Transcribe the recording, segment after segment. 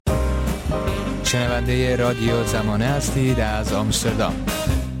شنونده رادیو زمانه هستید از آمستردام.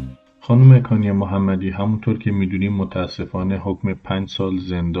 خانم کانی محمدی، همونطور که میدونیم متاسفانه حکم 5 سال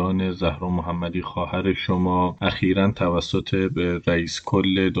زندان زهرا محمدی خواهر شما اخیراً توسط رئیس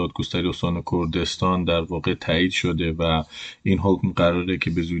کل دادگستری استان کردستان در واقع تایید شده و این حکم قراره که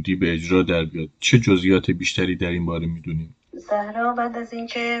به زودی به اجرا در بیاد. چه جزئیات بیشتری در این باره میدونیم؟ زهرا بعد از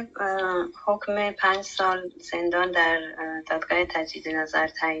اینکه حکم 5 سال زندان در دادگاه تجدید نظر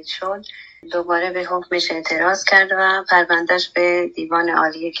تایید شد، دوباره به حکمش اعتراض کرد و پروندهش به دیوان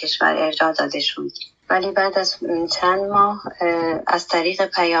عالی کشور ارجاع داده شد. ولی بعد از چند ماه از طریق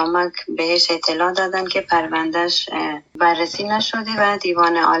پیامک بهش اطلاع دادن که پروندهش بررسی نشده و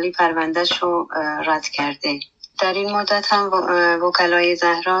دیوان عالی پروندهش رو رد کرده. در این مدت هم وکلای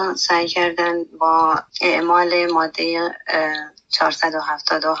زهرا سعی کردن با اعمال ماده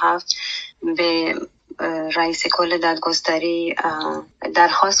 477 به رئیس کل دادگستری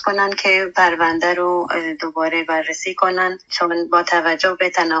درخواست کنن که پرونده رو دوباره بررسی کنن، چون با توجه به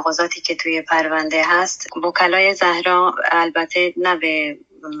تناقضاتی که توی پرونده هست وکلای زهرا البته نه به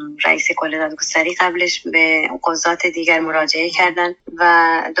رئیس کل دادگستری قبلش به قضات دیگر مراجعه کردن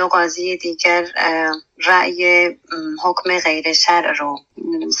و 2 قاضی دیگر رأی حکم غیر شرع رو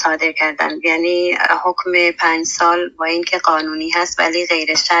صادر کردن. یعنی حکم 5 سال با این که قانونی هست ولی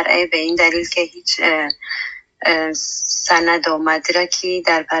غیر شرعه، به این دلیل که هیچ سند و مدرکی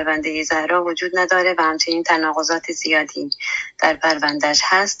در پرونده زهرا وجود نداره و همچنین تناقضات زیادی در پروندهش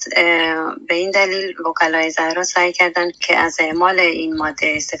هست. به این دلیل وکلای زهرا سعی کردن که از اعمال این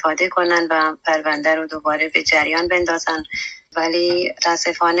ماده استفاده کنن و پرونده رو دوباره به جریان بندازن، ولی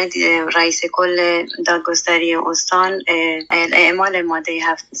متاسفانه رئیس کل دادگستری استان اعمال ماده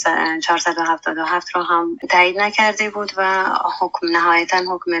 477 رو هم تایید نکرده بود و نهایتاً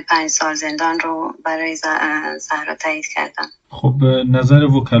حکم 5 سال زندان رو برای زهرا تایید کردن. خب نظر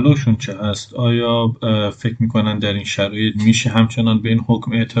وکلاشون چه هست؟ آیا فکر میکنن در این شرایط میشه همچنان به این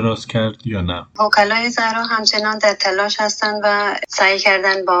حکم اعتراض کرد یا نه؟ وکلای زهرا همچنان در تلاش هستن و سعی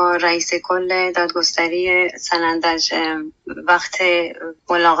کردن با رئیس کل دادگستری سنندج وقت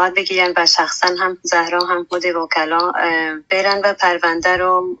ملاقات بگیرن و شخصا هم زهرا هم خود وکلا برن و پرونده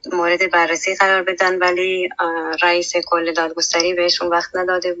رو مورد بررسی قرار بدن، ولی رئیس کل دادگستری بهشون وقت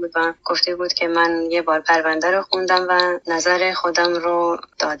نداده بود و گفته بود که من یه بار پرونده رو خوندم و نظر خودم رو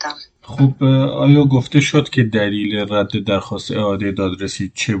دادم. خب آیا گفته شد که دلیل رد درخواست اعاده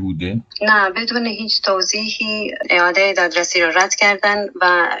دادرسی چه بوده؟ نه، بدون هیچ توضیحی اعاده دادرسی رو رد کردن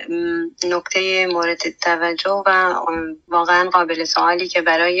و نکته مورد توجه و واقعا قابل سوالی که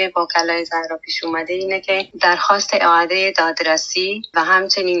برای وکلای زهرا پیش اومده اینه که درخواست اعاده دادرسی و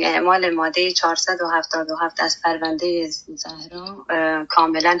همچنین اعمال ماده 477 از پرونده زهرا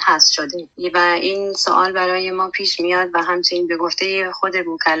کاملا حذف شده و این سوال برای ما پیش میاد و همچنین به گفته خود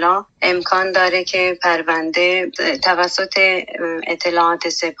وکلا امکان داره که پرونده توسط اطلاعات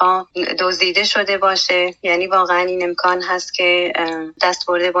سپاه دزدیده شده باشه. یعنی واقعا این امکان هست که دست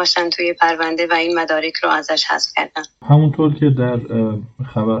برده باشن توی پرونده و این مدارک رو ازش حذف کردن. همونطور که در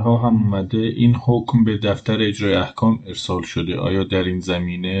خبرها هم اومده این حکم به دفتر اجرای احکام ارسال شده. آیا در این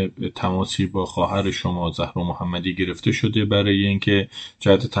زمینه تماسی با خواهر شما زهرا محمدی گرفته شده برای اینکه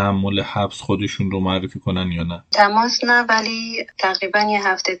جهت تحمل حبس خودشون رو معرفی کنن یا نه؟ تماس نه، ولی تقریبا یه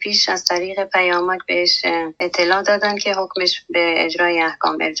هفته پیش از طریق پیامک بهش اطلاع دادن که حکمش به اجرای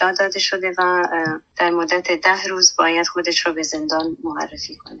احکام ارجاع داده شده و در مدت 10 روز باید خودش رو به زندان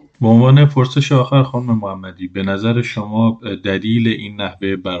معرفی کنه. به عنوان پرسش آخر خانم محمدی، به نظر شما دلیل این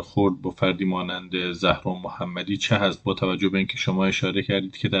نحوه برخورد با فردی مانند زهرا محمدی چه هست، با توجه به اینکه شما اشاره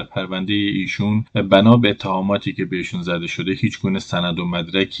کردید که در پرونده ایشون بنا به اتهاماتی که بهشون زده شده هیچ گونه سند و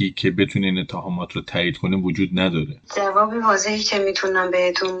مدرکی که بتونه این اتهامات رو تایید کنه وجود نداره؟ جواب واضحی که میتونم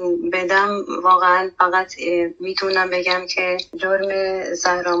بهتون بدم واقعا فقط میتونم بگم که جرم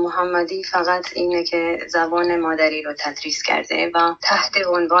زهرا محمدی فقط اینه که زبان مادری رو تدریس کرده و تحت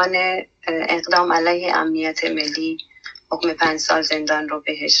عنوان اقدام علیه امنیت ملی حکم 5 سال زندان رو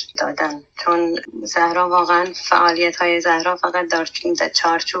بهش دادن، چون زهرا واقعا فعالیت‌های زهرا فقط در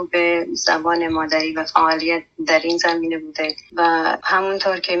چارچوب زبان مادری و فعالیت در این زمینه بوده و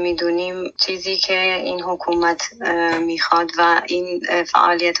همونطور که میدونیم چیزی که این حکومت میخواد و این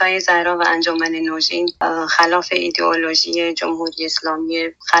فعالیت‌های زهرا و انجمن نوژین خلاف ایدئولوژی جمهوری اسلامی،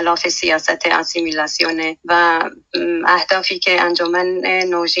 خلاف سیاست آسیمیلاسیون و اهدافی که انجمن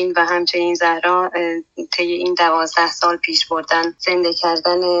نوژین و همچنین زهرا طی این 12 سال پیش بردن، زنده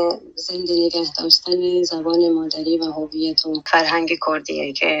نگه داشتن زبان مادری و هویت و فرهنگ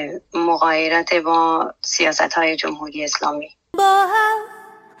کردیه که مغایرت با سیاست‌های جمهوری اسلامی. با هم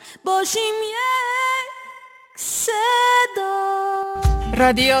باشیم یک صدا.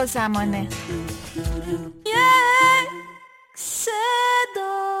 رادیو زمانه.